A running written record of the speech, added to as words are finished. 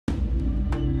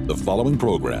The following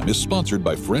program is sponsored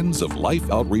by Friends of Life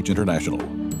Outreach International.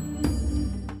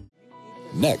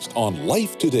 Next on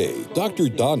Life Today, Dr.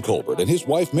 Don Colbert and his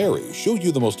wife Mary show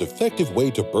you the most effective way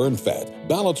to burn fat,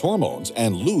 balance hormones,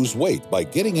 and lose weight by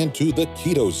getting into the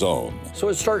keto zone. So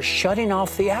it starts shutting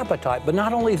off the appetite. But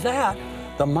not only that,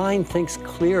 the mind thinks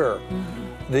clearer.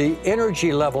 The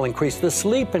energy level increases, the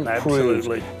sleep improves.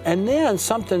 Absolutely. And then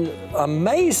something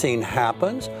amazing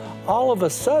happens. All of a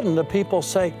sudden, the people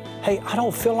say, hey, I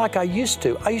don't feel like I used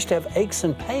to. I used to have aches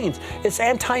and pains. It's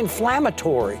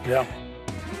anti-inflammatory. Yeah.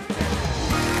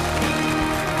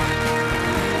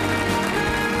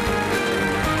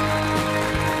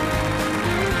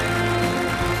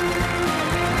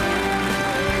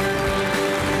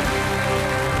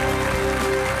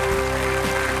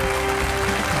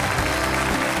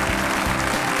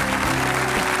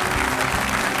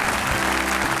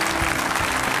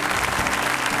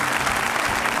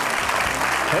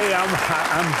 Hey,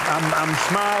 I'm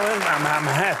smiling, I'm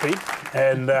happy,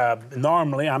 and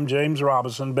normally I'm James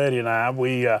Robinson, Betty and I,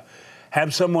 we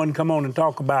have someone come on and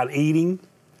talk about eating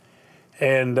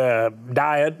and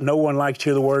diet. No one likes to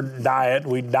hear the word diet.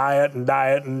 We diet and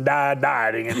diet and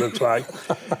dieting, it looks like.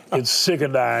 It's sick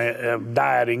of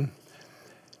dieting.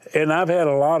 And I've had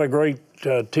a lot of great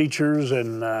teachers,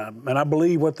 and I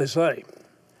believe what they say.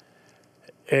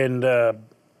 And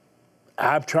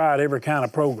I've tried every kind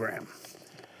of program.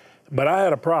 But I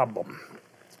had a problem.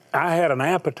 I had an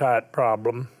appetite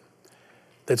problem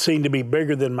that seemed to be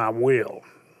bigger than my will.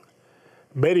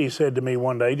 Betty said to me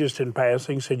one day, just in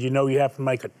passing, said, you know, you have to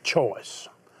make a choice.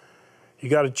 You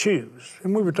got to choose.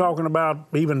 And we were talking about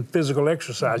even physical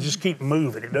exercise. Just keep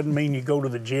moving. It doesn't mean you go to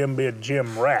the gym, be a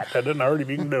gym rat. That doesn't hurt if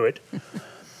you can do it.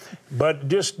 But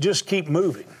just keep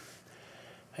moving.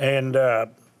 And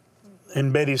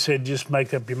Betty said, just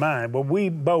make up your mind. Well, we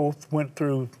both went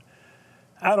through,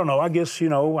 I don't know, I guess, you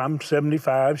know, I'm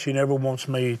 75. She never wants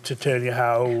me to tell you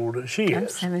how old she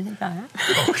is. I'm 75.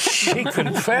 Oh, she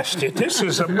confessed it. This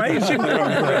is amazing. She's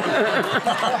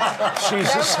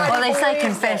Well, they say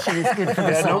confession is good for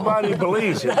the yeah, soul. nobody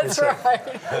believes it. That's right.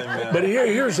 But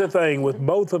here's the thing with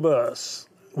both of us.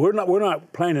 We're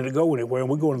not planning to go anywhere, and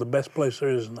we're going to the best place there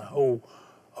is in the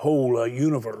whole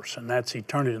universe, and that's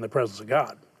eternity in the presence of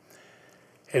God.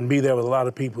 And be there with a lot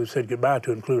of people who said goodbye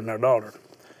to, including our daughter.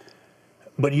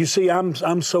 But you see,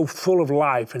 I'm so full of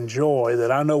life and joy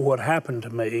that I know what happened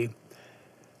to me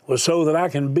was so that I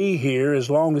can be here as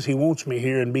long as he wants me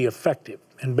here and be effective.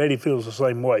 And Betty feels the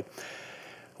same way.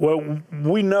 Well,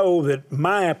 we know that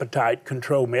my appetite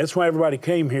controlled me. That's why everybody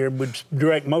came here, would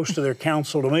direct most of their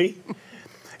counsel to me.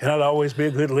 And I'd always be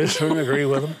a good listener and agree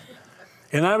with them.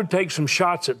 And I would take some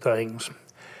shots at things.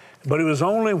 But it was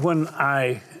only when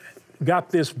I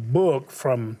got this book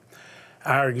from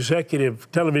our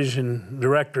executive television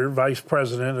director, vice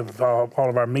president of all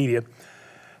of our media,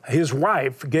 his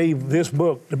wife gave this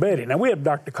book to Betty. Now, we had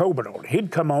Dr. Colbert on.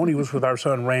 He'd come on. He was with our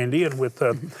son, Randy, and with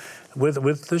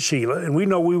Sheila, and we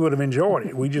know we would have enjoyed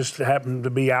it. We just happened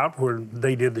to be out where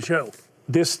they did the show.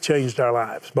 This changed our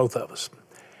lives, both of us.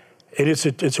 And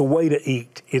it's a way to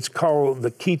eat. It's called the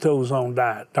Keto Zone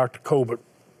Diet. Dr. Colbert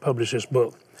published this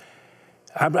book.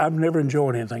 I've never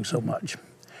enjoyed anything so much.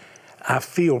 I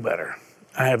feel better.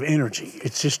 I have energy.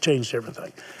 It's just changed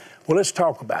everything. Well, let's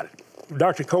talk about it.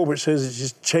 Dr. Colbert says it's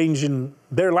just changing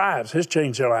their lives, has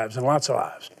changed their lives and lots of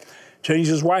lives. Changed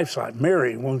his wife's life.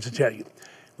 Mary wants to tell you.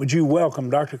 Would you welcome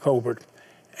Dr. Colbert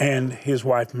and his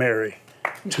wife, Mary,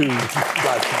 to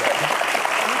Life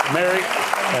Today? Mary,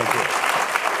 thank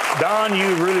you. Don,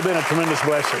 you've really been a tremendous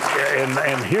blessing.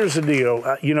 And here's the deal.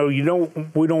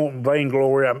 We don't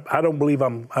vainglory. I don't believe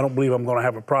I'm going to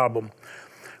have a problem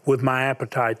with my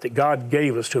appetite that God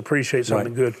gave us to appreciate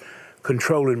something good,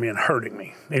 controlling me and hurting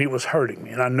me. And it was hurting me,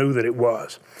 and I knew that it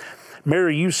was.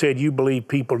 Mary, you said you believe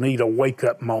people need a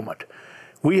wake-up moment.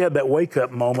 We had that wake-up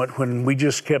moment when we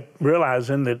just kept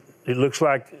realizing that it looks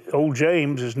like old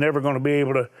James is never going to be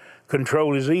able to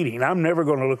control his eating. I'm never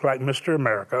going to look like Mr.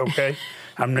 America, okay?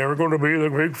 I'm never going to be the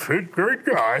big, fit, great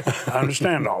guy. I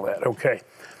understand all that, okay.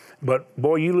 But,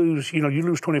 boy, you lose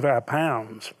 25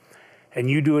 pounds. And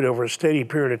you do it over a steady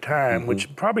period of time,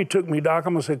 which probably took me, Doc,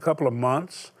 I'm going to say a couple of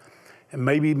months. And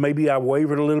maybe I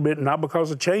wavered a little bit, not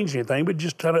because I changed anything, but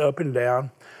just kind of up and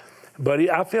down. But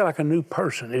I feel like a new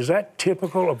person. Is that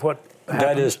typical of what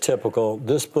That is typical.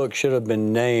 This book should have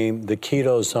been named The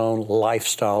Keto Zone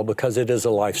Lifestyle because it is a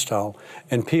lifestyle.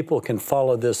 And people can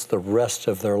follow this the rest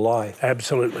of their life.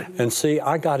 Absolutely. And see,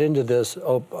 I got into this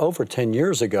over 10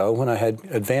 years ago when I had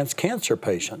advanced cancer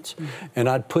patients. And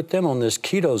I'd put them on this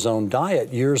keto zone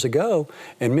diet years ago,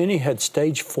 and many had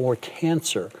stage 4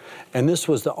 cancer. And this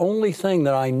was the only thing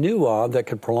that I knew of that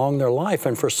could prolong their life.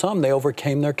 And for some, they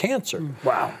overcame their cancer.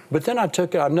 Wow. But then I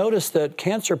noticed that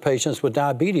cancer patients with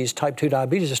diabetes, type 2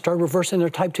 diabetes, have started reversing their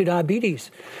type 2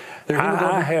 diabetes.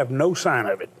 I have no sign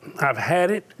of it. I've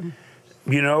had it,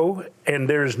 and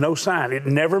there's no sign. It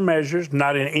never measures,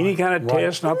 not in any kind of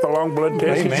test, not the long blood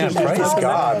test. Amen. Praise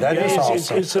God. That is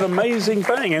awesome. It's an amazing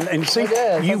thing. And see,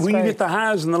 when you get the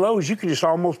highs and the lows, you can just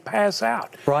almost pass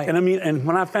out. Right. And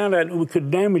when I found out it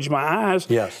could damage my eyes,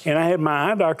 and I had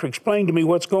my eye doctor explain to me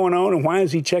what's going on and why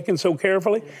is he checking so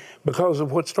carefully, because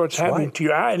of what starts happening to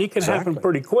your eye, and it can happen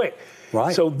pretty quick.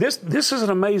 Right. So this is an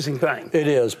amazing thing. It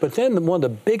is. But then one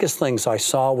of the biggest things I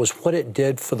saw was what it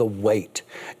did for the weight.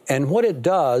 And what it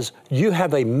does,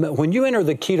 when you enter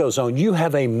the keto zone, you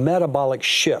have a metabolic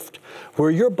shift where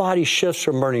your body shifts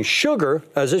from burning sugar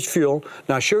as its fuel.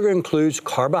 Now, sugar includes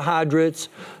carbohydrates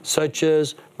such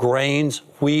as grains,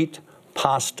 wheat,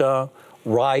 pasta,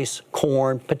 rice,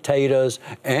 corn, potatoes,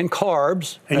 and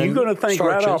carbs. And you're going to think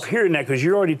starches. right off hearing that, because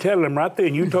you're already telling them right there,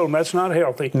 and you told them that's not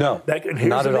healthy. No, here's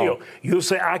not the at deal. all. You'll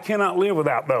say, I cannot live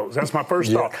without those. That's my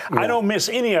first thought. I don't miss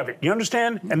any of it. You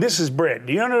understand? And this is bread.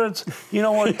 Do you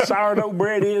know what sourdough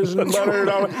bread is and butter and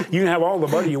all that? You can have all the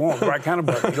butter you want, the right kind of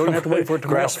butter. You don't have to wait for it to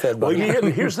melt. Grass-fed butter.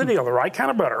 Well, here's the deal, the right kind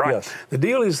of butter, right? Yes. The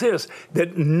deal is this,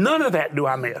 that none of that do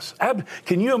I miss.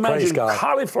 Can you imagine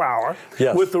cauliflower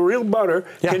with the real butter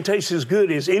can taste as good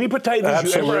as any potato?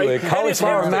 Absolutely.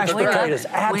 Cauliflower mashed potatoes.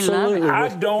 Absolutely. I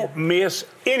don't miss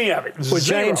any of it. Well,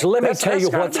 James, let me tell you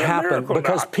what's happened,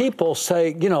 because people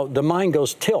say, the mind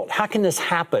goes tilt. How can this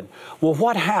happen? Well,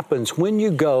 what happens when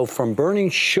you go from burning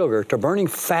sugar to burning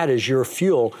fat as your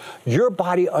fuel, your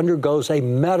body undergoes a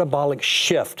metabolic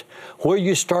shift where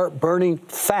you start burning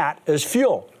fat as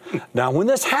fuel. Now, when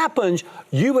this happens,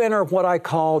 you enter what I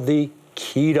call the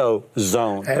keto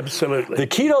zone. Absolutely. The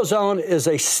keto zone is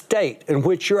a state in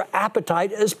which your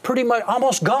appetite is pretty much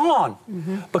almost gone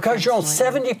because you're on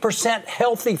 70%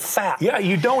 healthy fat. Yeah,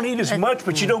 you don't eat as much,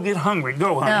 but you don't get hungry.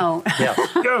 Go, honey. No. Yeah.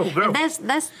 Go. And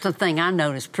that's the thing I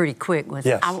noticed pretty quick was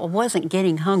I wasn't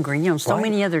getting hungry. So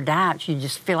many other diets, you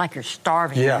just feel like you're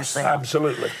starving yourself.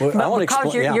 Absolutely. Well, but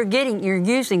because you're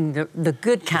using the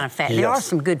good kind of fat. There are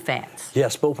some good fats.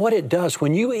 Yes, but what it does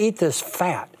when you eat this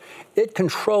fat, it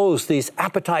controls these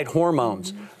appetite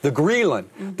hormones, the ghrelin.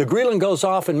 The ghrelin goes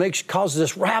off and causes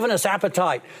this ravenous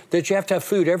appetite that you have to have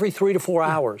food every 3 to 4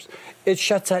 hours. It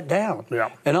shuts that down.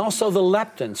 Yeah. And also the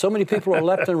leptin. So many people are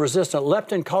leptin resistant.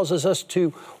 Leptin causes us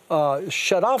to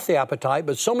shut off the appetite,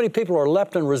 but so many people are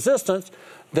leptin resistant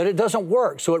that it doesn't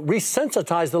work. So it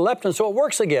resensitizes the leptin so it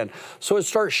works again. So it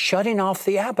starts shutting off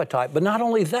the appetite. But not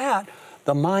only that,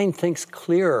 the mind thinks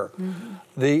clearer.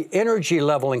 The energy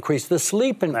level increases, the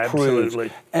sleep improves.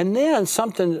 Absolutely. And then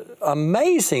something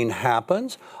amazing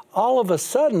happens. All of a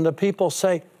sudden, the people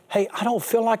say, hey, I don't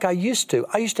feel like I used to.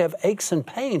 I used to have aches and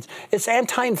pains. It's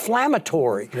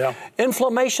anti-inflammatory. Yeah.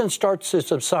 Inflammation starts to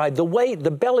subside. The weight,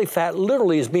 the belly fat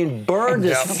literally is being burned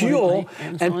as fuel,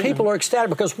 and people are ecstatic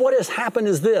because what has happened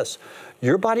is this.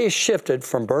 Your body has shifted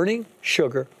from burning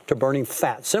sugar to burning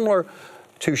fat, similar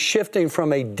to shifting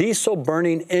from a diesel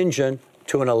burning engine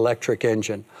to an electric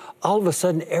engine. All of a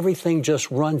sudden, everything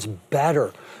just runs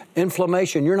better.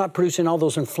 Inflammation, you're not producing all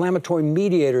those inflammatory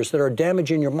mediators that are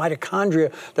damaging your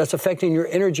mitochondria, that's affecting your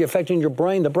energy, affecting your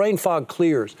brain. The brain fog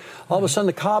clears. All of a sudden,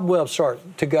 the cobwebs start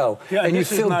to go, and you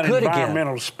feel good again. This is not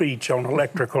environmental speech on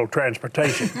electrical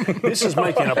transportation. This is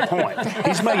making a point.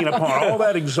 He's making a point. All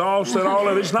that exhaust and all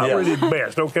of it's not really the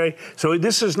best, okay? So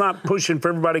this is not pushing for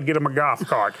everybody to get him a golf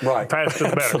cart. Right. Faster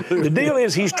the better. The deal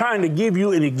is he's trying to give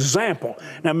you an example.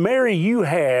 Now, Mary, you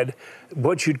had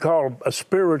what you'd call a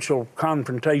spiritual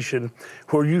confrontation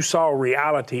where you saw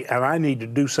reality and I need to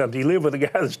do something. You live with a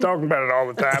guy that's talking about it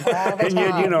all the time. And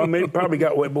yet, I mean, it probably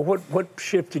got away. But what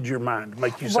shifted your mind to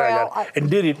make you say that? And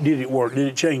did it work? Did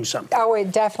it change something? Oh,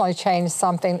 it definitely changed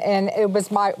something. And it was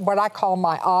what I call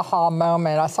my aha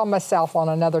moment. I saw myself on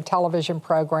another television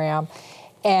program.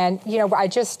 And, I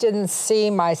just didn't see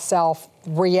myself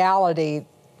reality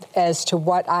as to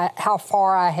how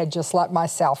far I had just let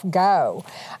myself go.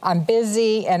 I'm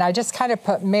busy, and I just kind of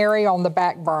put Mary on the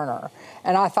back burner.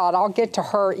 And I thought, I'll get to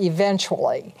her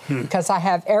eventually, because I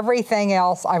have everything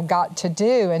else I've got to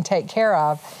do and take care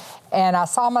of. And I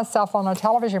saw myself on a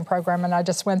television program, and I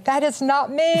just went, "That is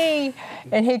not me."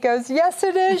 And he goes, "Yes,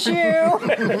 it is you."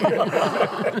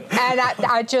 And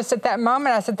I just, at that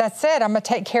moment, I said, "That's it. I'm going to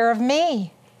take care of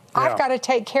me. I've got to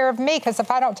take care of me, because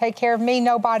if I don't take care of me,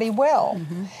 nobody will."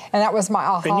 And that was my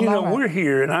aha moment. And we're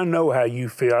here, and I know how you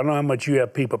feel. I know how much you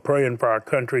have people praying for our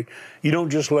country. You don't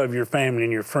just love your family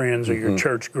and your friends or your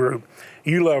church group.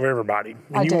 You love everybody,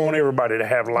 and you want everybody to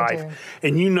have life.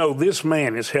 And you know this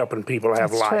man is helping people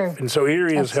have life. True. And so here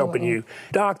he is helping you.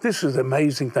 Doc, this is an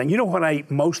amazing thing. You know what I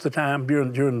eat most of the time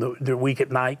during the week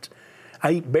at night?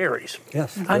 I eat berries.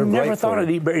 Yes, I never thought I'd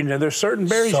eat berries. Now, there's certain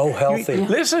berries. So healthy.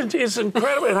 Listen, it's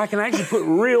incredible, and I can actually put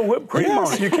real whipped cream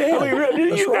on it. You can. I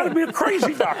mean, you got to be a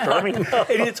crazy doctor. I mean, and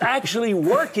it's actually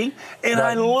working, and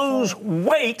I lose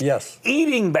weight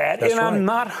eating that, and I'm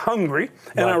not hungry,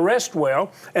 and I rest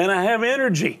well, and I have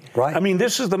energy. Right. I mean,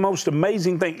 this is the most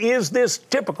amazing thing. Is this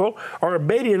typical, or are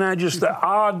Betty and I just the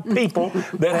odd people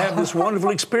that have this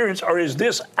wonderful experience, or is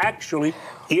this actually,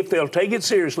 if they'll take it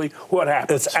seriously, what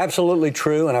happens? It's absolutely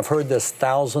true, and I've heard this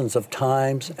thousands of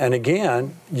times. And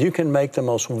again, you can make the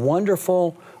most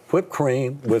wonderful whipped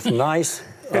cream with nice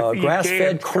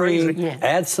grass-fed cream,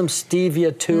 add some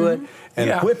stevia to it,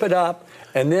 and whip it up,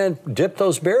 and then dip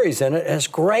those berries in it. It's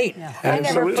great. And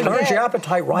it turns your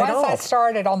appetite right off. Once I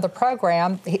started on the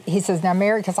program, he says, "Now,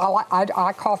 Mary," because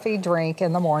I coffee drink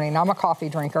in the morning. I'm a coffee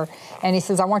drinker. And he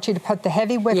says, "I want you to put the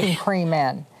heavy whipping cream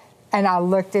in." And I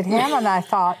looked at him and I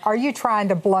thought, "Are you trying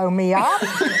to blow me up?"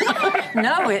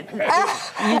 No, he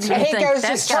goes,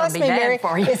 "Just trust me, Mary,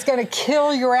 it's going to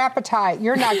kill your appetite.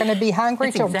 You're not going to be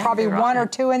hungry till probably 1 or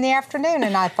 2 in the afternoon."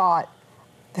 And I thought,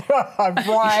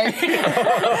 right.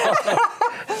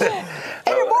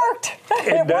 And it worked.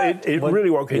 It really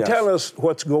worked. Yes. Tell us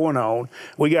what's going on.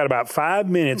 We got about 5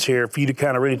 minutes here for you to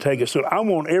kind of really take us through. I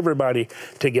want everybody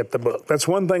to get the book. That's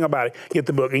one thing about it. Get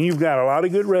the book. And you've got a lot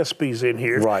of good recipes in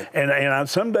here. Right. And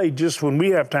someday, just when we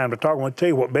have time to talk, I'm going to tell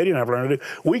you what Betty and I have learned to do.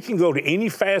 We can go to any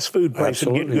fast food place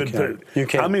and get good food. You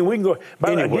can. I mean, we can go.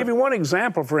 But I'll give you one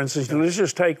example, for instance. Let's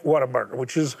just take Whataburger,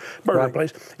 which is a burger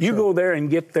place. You go there and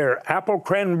get their apple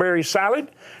cranberry salad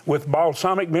with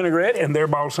balsamic vinaigrette, and their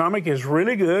balsamic is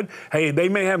really good. Hey, they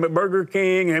may have them at Burger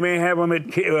King, they may have them at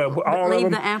all of them.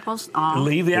 Leave the apples off.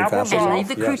 Leave the apples off. And leave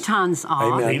the croutons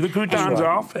off. Amen. Leave the croutons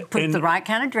off. Put the right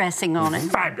kind of dressing on it.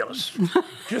 Fabulous.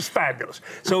 Just fabulous.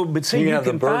 So, but see, you have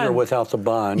the burger without the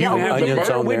bun. You have onions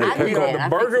the on there. We got the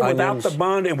burger without the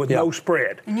bun and with no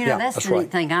spread. And you know, that's the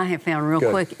neat thing I have found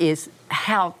real quick is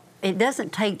how it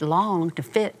doesn't take long to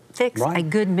fix a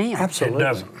good meal. Absolutely. It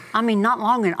doesn't. I mean, not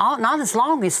long at all. Not as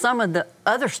long as some of the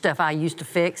other stuff I used to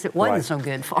fix. It wasn't so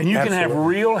good for me. And you can have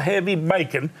real heavy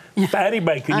bacon, fatty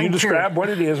bacon. You describe what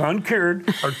it is,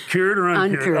 uncured, or cured or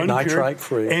uncured.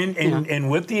 Nitrite-free. And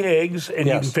with the eggs, and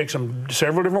you can fix them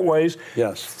several different ways.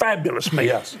 Yes. Fabulous meal.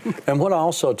 Yes. And what I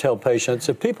also tell patients,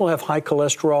 if people have high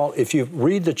cholesterol, if you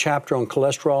read the chapter on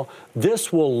cholesterol,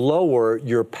 this will lower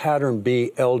your pattern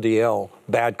B LDL,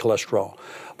 bad cholesterol.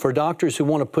 For doctors who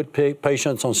want to put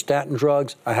patients on statin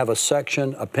drugs, I have a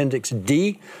section, Appendix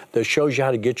D, that shows you how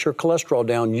to get your cholesterol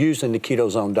down using the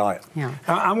ketogene diet. Yeah.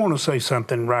 I want to say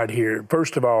something right here.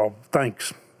 First of all,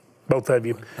 thanks, both of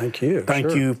you. Thank you.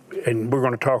 Thank you. And we're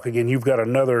going to talk again. You've got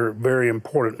another very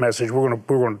important message. We're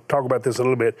going to talk about this a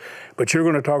little bit, but you're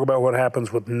going to talk about what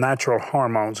happens with natural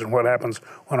hormones and what happens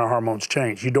when our hormones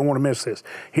change. You don't want to miss this.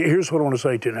 Here's what I want to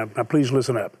say to you. Now please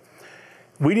listen up.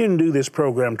 We didn't do this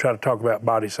program to try to talk about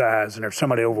body size and if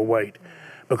somebody overweight,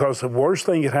 because the worst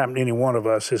thing that happened to any one of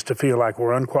us is to feel like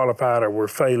we're unqualified or we're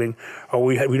failing or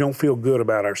we don't feel good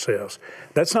about ourselves.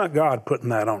 That's not God putting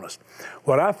that on us.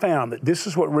 What I found, that this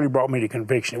is what really brought me to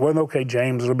conviction. It wasn't, okay,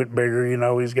 James is a little bit bigger,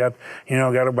 he's got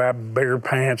to buy bigger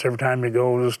pants every time you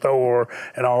go to the store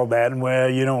and all that, and well,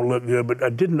 you don't look good, but I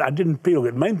didn't feel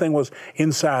good. The main thing was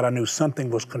inside I knew something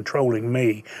was controlling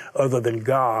me other than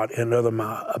God and other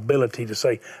my ability to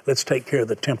say, let's take care of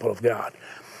the temple of God.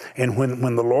 And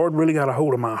when the Lord really got a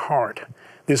hold of my heart,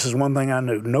 this is one thing I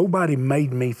knew. Nobody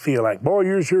made me feel like, boy,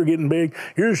 you're sure getting big,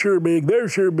 you're sure big, they're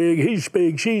sure big, he's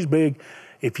big, she's big.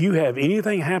 If you have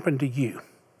anything happen to you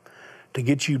to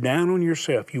get you down on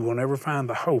yourself, you will never find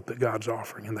the hope that God's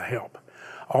offering and the help.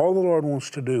 All the Lord wants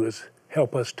to do is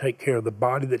help us take care of the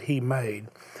body that He made,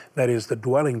 that is the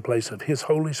dwelling place of His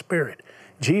Holy Spirit.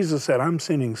 Jesus said, I'm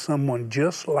sending someone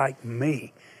just like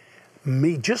me,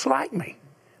 just like me.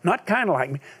 Not kind of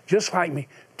like me, just like me,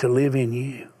 to live in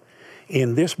you,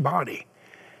 in this body.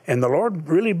 And the Lord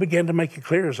really began to make it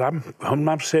clear as I'm on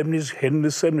my 70s, heading to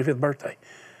 75th birthday.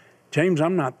 James,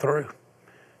 I'm not through.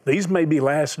 These may be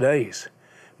last days,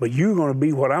 but you're going to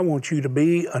be what I want you to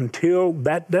be until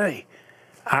that day.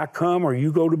 I come or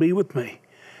you go to be with me.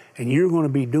 And you're going to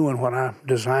be doing what I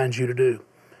designed you to do.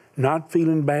 Not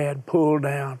feeling bad, pulled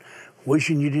down,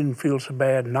 wishing you didn't feel so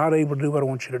bad, not able to do what I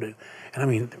want you to do. And I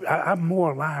mean, I'm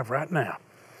more alive right now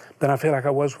than I feel like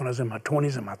I was when I was in my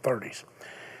 20s and my 30s.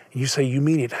 And you say, you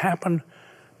mean it happened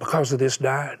because of this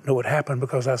diet? No, it happened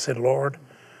because I said, Lord,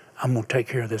 I'm going to take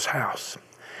care of this house.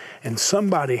 And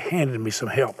somebody handed me some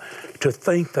help to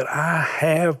think that I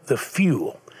have the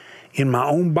fuel in my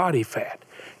own body fat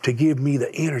to give me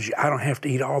the energy. I don't have to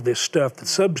eat all this stuff that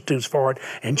substitutes for it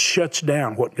and shuts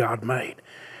down what God made.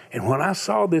 And when I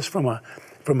saw this from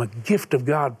a gift of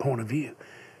God point of view,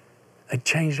 it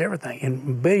changed everything.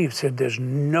 And Babe said, there's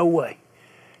no way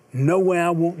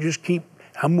I won't just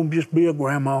I'm gonna just be a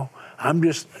grandma.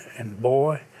 And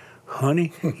boy,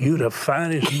 honey, you're the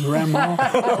finest grandma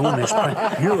on this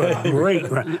planet. You're a great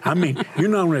I mean, you're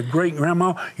not only a great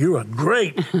grandma, you're a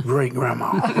great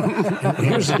grandma. And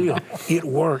here's the deal, it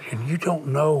worked, and you don't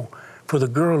know, for the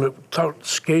girl that taught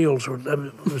scales or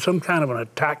some kind of an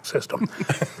attack system,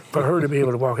 for her to be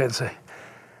able to walk out and say,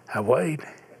 I weighed,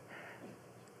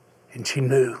 and she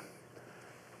knew,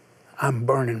 I'm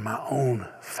burning my own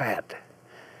fat.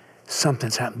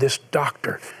 Something's happened. This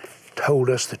doctor told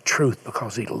us the truth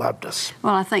because he loved us.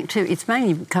 Well, I think, too, it's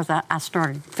mainly because I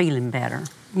started feeling better.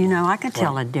 You know, I could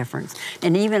tell a difference.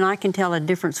 And even I can tell a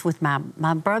difference with my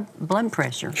blood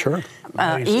pressure. Sure.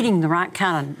 Eating the right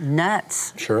kind of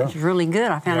nuts is really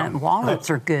good. I found out walnuts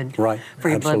are good for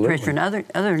your blood pressure and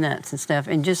other nuts and stuff.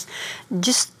 And just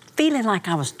feeling like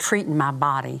I was treating my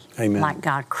body like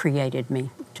God created me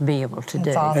to be able to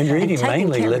do. Awesome. And you're eating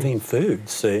mainly living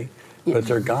foods, see? But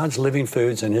they're God's living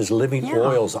foods and His living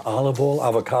oils, olive oil,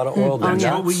 avocado oil. That's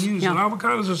what we use. And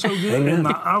avocados are so good. Amen. And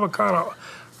the avocado,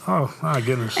 oh my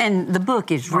goodness. And the book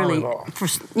is really,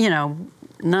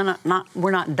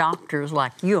 we're not doctors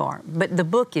like you are, but the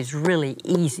book is really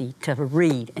easy to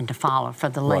read and to follow for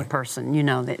the layperson. You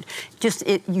know, that just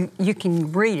you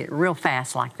can read it real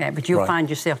fast like that, but you'll find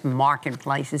yourself marking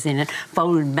places in it,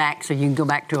 folding back so you can go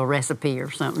back to a recipe or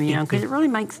something, you know, because it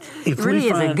really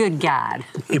is a good guide.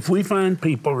 If we find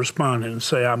people responding and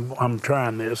say, I'm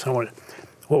trying this, what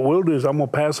we'll do is I'm going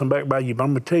to pass them back by you, but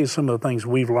I'm going to tell you some of the things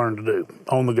we've learned to do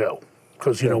on the go,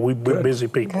 because, we're busy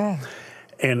people. Okay.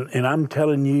 And I'm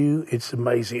telling you, it's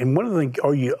amazing. And one of the things,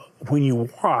 when you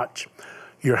watch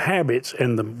your habits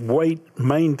and the weight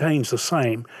maintains the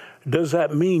same, does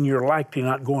that mean you're likely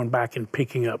not going back and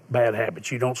picking up bad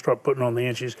habits? You don't start putting on the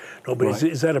inches.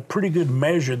 Is that a pretty good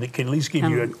measure that can at least give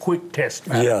you a quick test?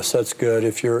 Yes, that's good.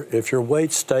 If your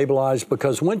weight's stabilized,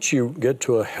 because once you get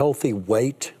to a healthy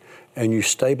weight and you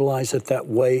stabilize at that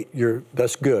weight,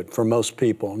 that's good for most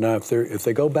people. Now, if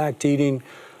they go back to eating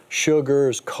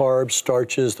sugars, carbs,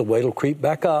 starches, the weight will creep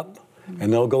back up,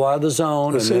 and they'll go out of the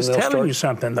zone. It's telling you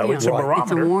something, though. It's a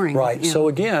barometer. It's a warning. Right. Yeah. So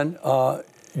again,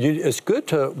 it's good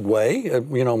to weigh.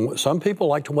 Some people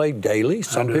like to weigh daily.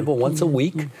 Some people once a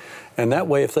week. And that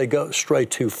way, if they go stray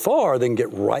too far, they can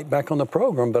get right back on the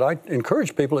program. But I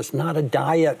encourage people, it's not a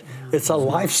diet, it's a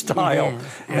lifestyle.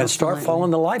 And start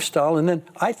following the lifestyle. And then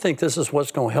I think this is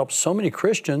what's going to help so many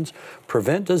Christians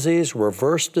prevent disease,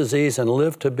 reverse disease, and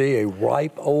live to be a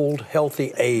ripe, old,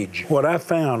 healthy age. What I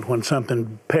found when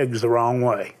something pegs the wrong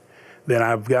way, then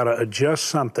I've got to adjust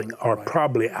something, or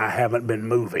probably I haven't been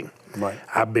moving. Right.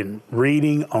 I've been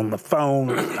reading on the phone.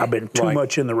 I've been too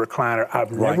much in the recliner.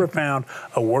 I've never found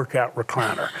a workout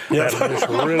recliner. That just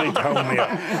really toned me up.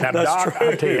 Now, Doc,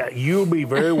 I tell you, you'll be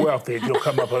very wealthy if you'll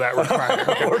come up with that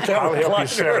recliner. Okay? I'll help you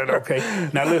sell it, okay?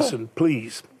 Now, listen,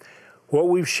 please. What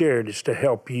we've shared is to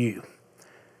help you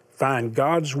find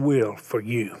God's will for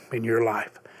you in your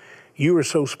life. You are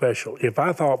so special. If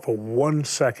I thought for 1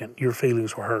 second your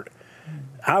feelings were hurt,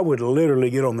 I would literally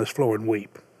get on this floor and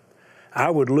weep. I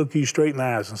would look you straight in the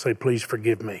eyes and say, please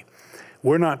forgive me.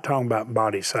 We're not talking about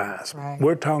body size. Right.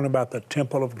 We're talking about the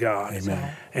temple of God.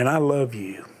 Amen. And I love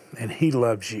you, and He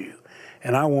loves you.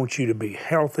 And I want you to be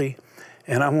healthy,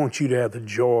 and I want you to have the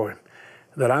joy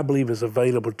that I believe is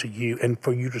available to you, and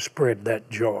for you to spread that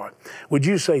joy. Would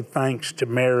you say thanks to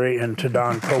Mary and to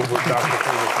Don Colbert, Dr.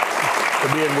 Colbert,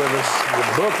 for being with us?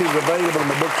 The book is available in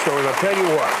the bookstores. I'll tell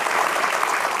you what,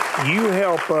 you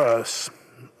help us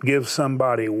give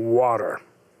somebody water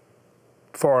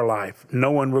for life,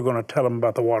 knowing we're going to tell them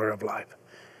about the water of life.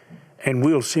 And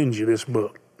we'll send you this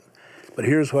book. But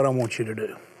here's what I want you to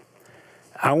do.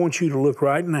 I want you to look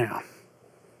right now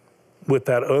with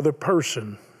that other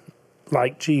person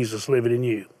like Jesus living in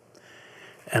you.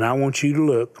 And I want you to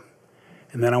look,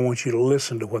 and then I want you to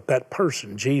listen to what that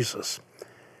person, Jesus,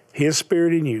 His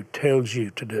Spirit in you tells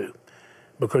you to do,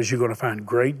 because you're going to find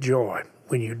great joy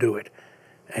when you do it.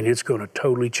 and it's going to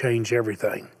totally change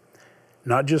everything.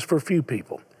 Not just for a few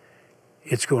people.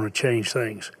 It's going to change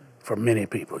things for many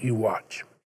people. You watch.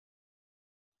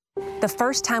 The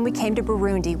first time we came to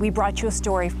Burundi, we brought you a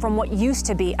story from what used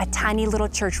to be a tiny little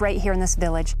church right here in this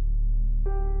village.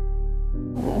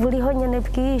 buriho nyene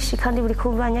bwinshi kandi buri ku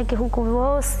banyagihugu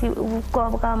bose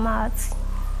ubwoba bw'amazi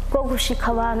bwo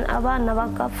gushika abana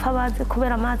bagapfa bazi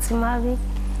kubera amazi mabi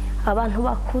abantu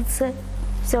bakuze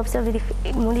vyovyo biri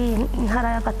muri ntara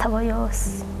ya Gatabo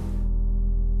yose.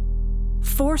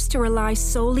 Forced to rely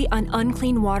solely on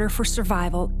unclean water for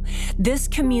survival, this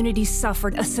community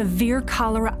suffered a severe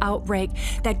cholera outbreak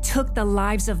that took the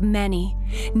lives of many,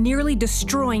 nearly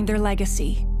destroying their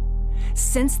legacy.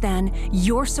 Since then,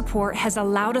 your support has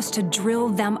allowed us to drill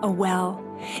them a well.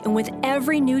 And with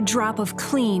every new drop of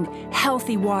clean,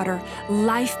 healthy water,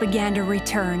 life began to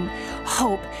return.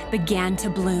 Hope began to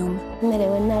bloom.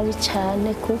 Merewe nabi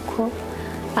cyane kuko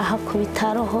aha ku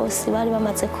bitaro hose bari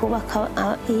bamaze kubaka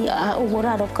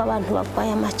uburaro bw'abantu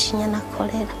barwaye amacinya na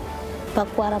kolera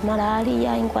bagwara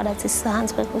malaria ingwara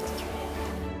zisanzwe gutyo.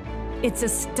 It's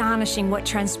astonishing what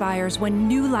transpires when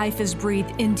new life is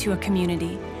breathed into a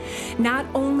community. Not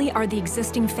only are the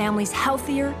existing families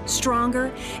healthier,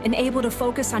 stronger, and able to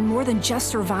focus on more than just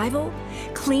survival,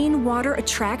 clean water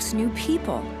attracts new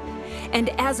people. And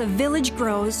as a village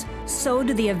grows, so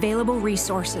do the available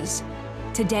resources.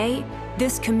 Today,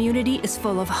 this community is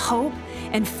full of hope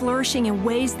and flourishing in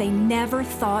ways they never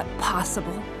thought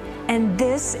possible. And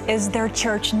this is their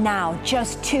church now,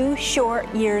 just 2 short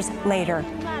years later.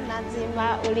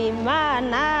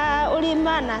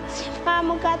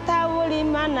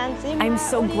 I'm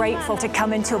so grateful to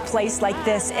come into a place like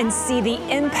this and see the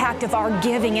impact of our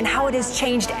giving and how it has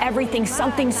changed everything,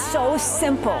 something so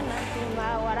simple.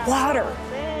 Water.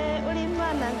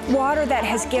 Water that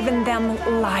has given them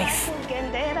life.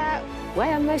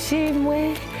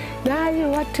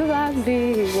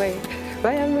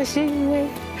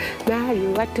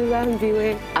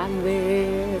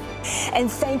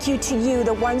 And thank you to you,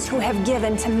 the ones who have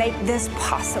given to make this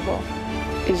possible.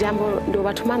 Ijambo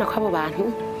ndobatumana kwabo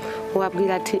bantu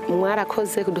mubabwira ati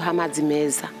mwarakoze kuduha amazi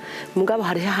meza mugabo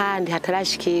hari handi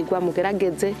hatarashikirwa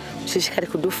mugerageze mushishikare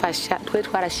kudufasha twe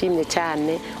twarashimye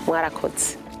cyane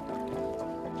mwarakoze.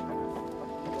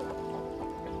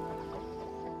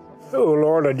 Oh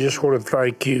Lord, I just want to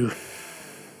thank you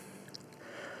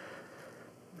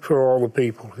for all the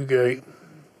people who gave.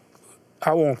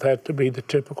 I want that to be the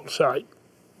typical sight.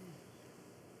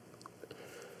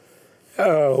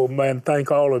 Oh man,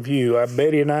 thank all of you.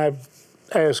 Betty and I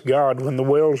asked God when the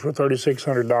wells were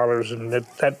 $3,600, and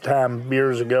at that time,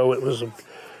 years ago, it was a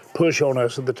push on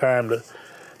us at the time to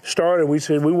start it. We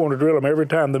said we want to drill them every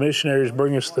time the missionaries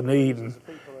bring us the need and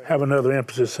have another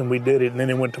emphasis, and we did it, and then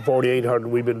it went to 4,800.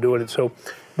 We've been doing it. So,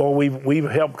 well, we've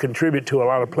helped contribute to a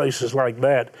lot of places like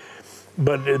that.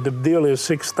 But the deal is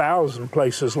 6,000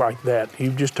 places like that.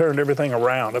 You've just turned everything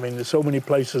around. I mean, there's so many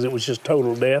places it was just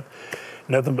total death.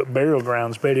 Nothing but burial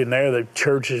grounds. But in there, the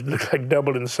churches look like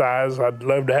doubled in size. I'd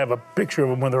love to have a picture of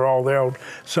them when they're all there on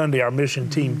Sunday. Our mission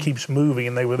team keeps moving,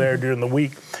 and they were there during the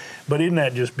week. But isn't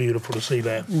that just beautiful to see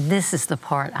that? This is the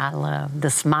part I love.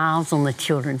 The smiles on the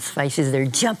children's faces. They're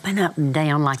jumping up and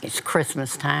down like it's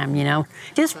Christmas time, you know,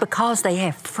 just because they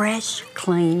have fresh,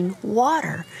 clean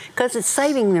water, because it's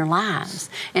saving their lives.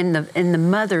 And the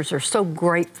mothers are so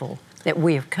grateful that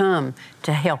we have come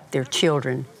to help their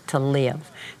children to live.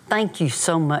 Thank you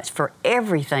so much for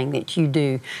everything that you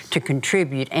do to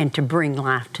contribute and to bring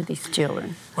life to these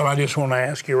children. Well, I just want to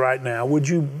ask you right now, would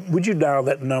you dial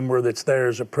that number that's there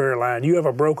as a prayer line? You have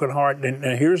a broken heart, and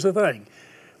here's the thing.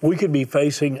 We could be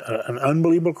facing an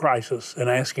unbelievable crisis and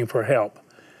asking for help,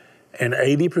 and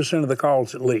 80% of the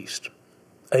calls at least,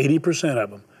 80%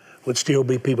 of them would still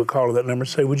be people calling that number and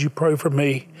say, would you pray for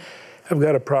me? I've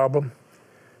got a problem,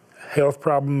 health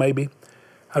problem maybe.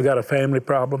 I've got a family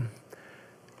problem.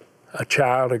 A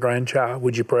child, a grandchild,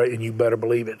 would you pray? And you better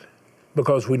believe it,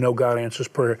 because we know God answers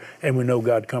prayer and we know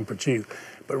God comforts you.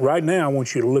 But right now, I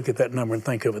want you to look at that number and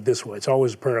think of it this way. It's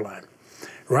always a prayer line.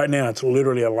 Right now, it's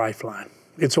literally a lifeline.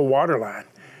 It's a water line.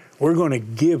 We're going to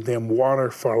give them water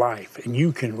for life, and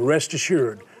you can rest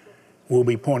assured we'll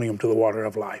be pointing them to the water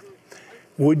of life.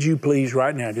 Would you please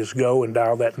right now just go and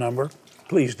dial that number?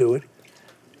 Please do it,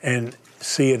 and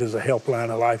see it as a helpline,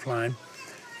 a lifeline.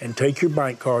 And take your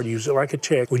bank card, use it like a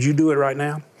check. Would you do it right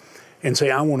now? And say,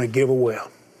 I want to give a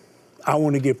well. I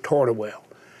want to give toward a well.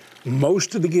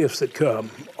 Most of the gifts that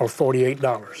come are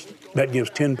 $48. That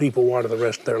gives 10 people water the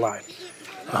rest of their life.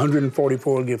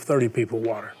 144 will give 30 people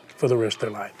water for the rest of their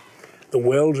life. The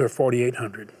wells are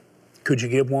 $4,800. Could you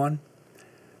give one?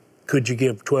 Could you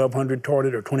give $1,200 toward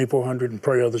it or $2,400 and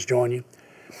pray others join you?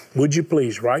 Would you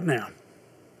please, right now,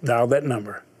 dial that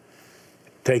number,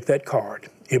 take that card.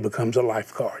 It becomes a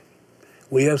life card.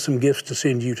 We have some gifts to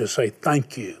send you to say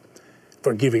thank you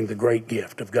for giving the great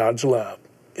gift of God's love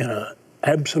in an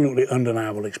absolutely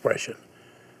undeniable expression.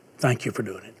 Thank you for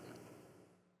doing it.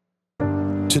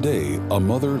 Today, a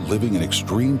mother living in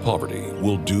extreme poverty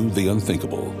will do the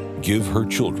unthinkable. Give her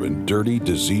children dirty,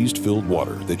 disease-filled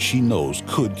water that she knows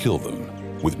could kill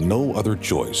them. With no other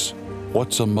choice,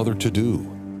 what's a mother to do?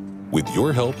 With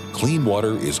your help, clean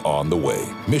water is on the way.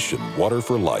 Mission Water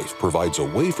for Life provides a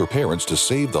way for parents to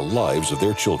save the lives of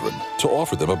their children, to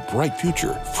offer them a bright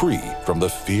future, free from the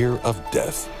fear of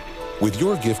death. With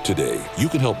your gift today, you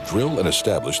can help drill and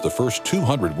establish the first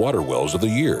 200 water wells of the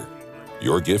year.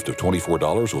 Your gift of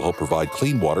 $24 will help provide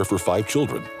clean water for 5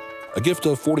 children. A gift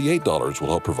of $48 will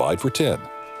help provide for 10.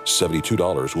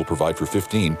 $72 will provide for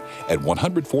 15, and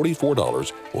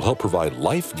 $144 will help provide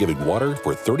life-giving water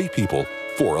for 30 people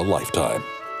for a lifetime.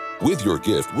 With your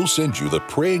gift, we'll send you the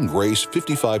Praying Grace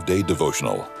 55-Day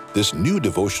Devotional. This new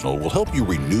devotional will help you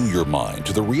renew your mind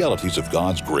to the realities of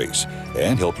God's grace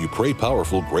and help you pray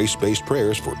powerful grace-based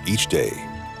prayers for each day.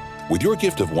 With your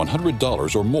gift of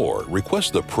 $100 or more,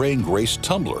 request the Praying Grace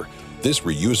Tumbler. This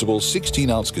reusable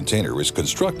 16-ounce container is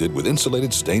constructed with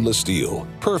insulated stainless steel,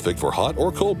 perfect for hot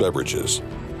or cold beverages.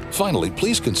 Finally,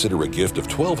 please consider a gift of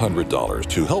 $1,200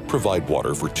 to help provide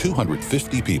water for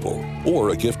 250 people, or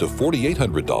a gift of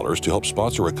 $4,800 to help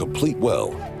sponsor a complete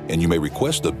well. And you may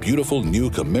request the beautiful new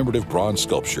commemorative bronze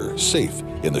sculpture, Safe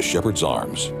in the Shepherd's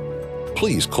Arms.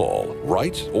 Please call,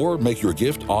 write, or make your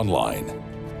gift online.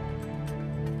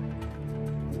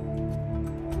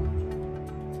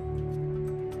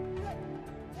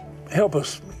 Help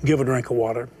us give a drink of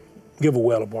water, give a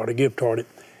well of water, give toward it.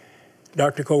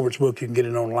 Dr. Colbert's book, you can get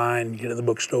it online, you get it at the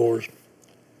bookstores.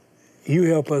 You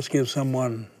help us give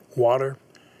someone water,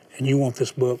 and you want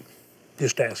this book,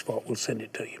 just ask for it, we'll send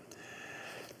it to you.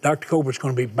 Dr. Colbert's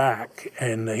going to be back,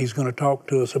 and he's going to talk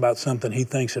to us about something he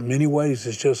thinks in many ways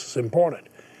is just as important.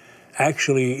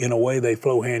 Actually, in a way, they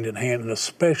flow hand in hand, and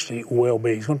especially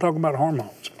well-being. He's going to talk about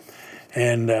hormones,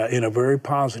 and in a very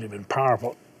positive and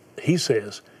powerful, he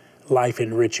says,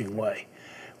 life-enriching way.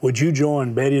 Would you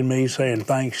join Betty and me saying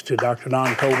thanks to Dr.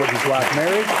 Don Colbert and his wife,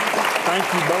 Mary? Thank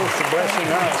you both for blessing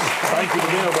us. Thank you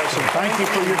for being a blessing. Thank you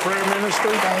for your prayer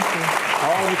ministry. Thank you.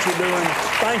 All that you're doing.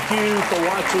 Thank you for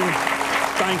watching.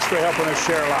 Thanks for helping us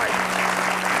share life.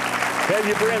 Tell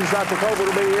your friends Dr. Colbert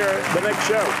will be here at the next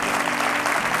show.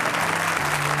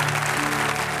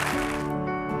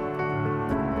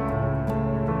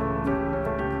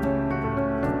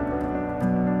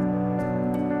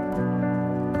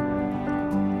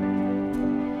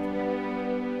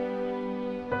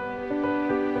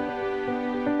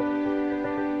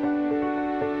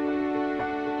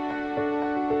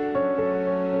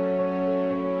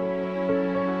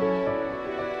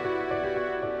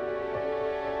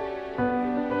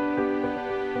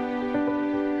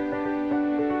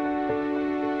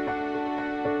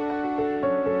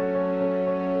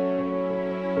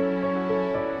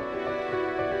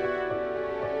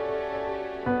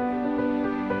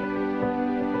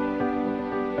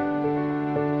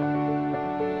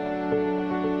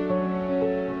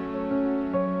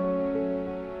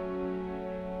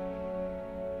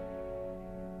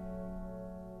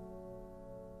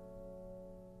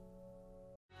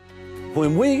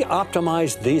 When we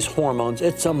optimize these hormones,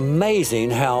 it's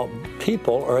amazing how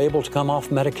people are able to come off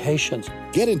medications.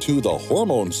 Get into the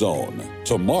hormone zone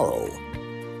tomorrow.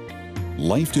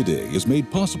 Life Today is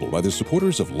made possible by the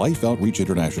supporters of Life Outreach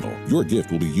International. Your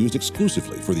gift will be used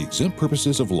exclusively for the exempt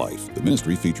purposes of life. The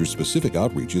ministry features specific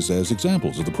outreaches as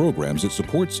examples of the programs it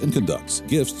supports and conducts.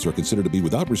 Gifts are considered to be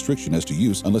without restriction as to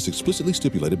use unless explicitly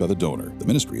stipulated by the donor. The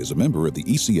ministry is a member of the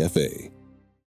ECFA.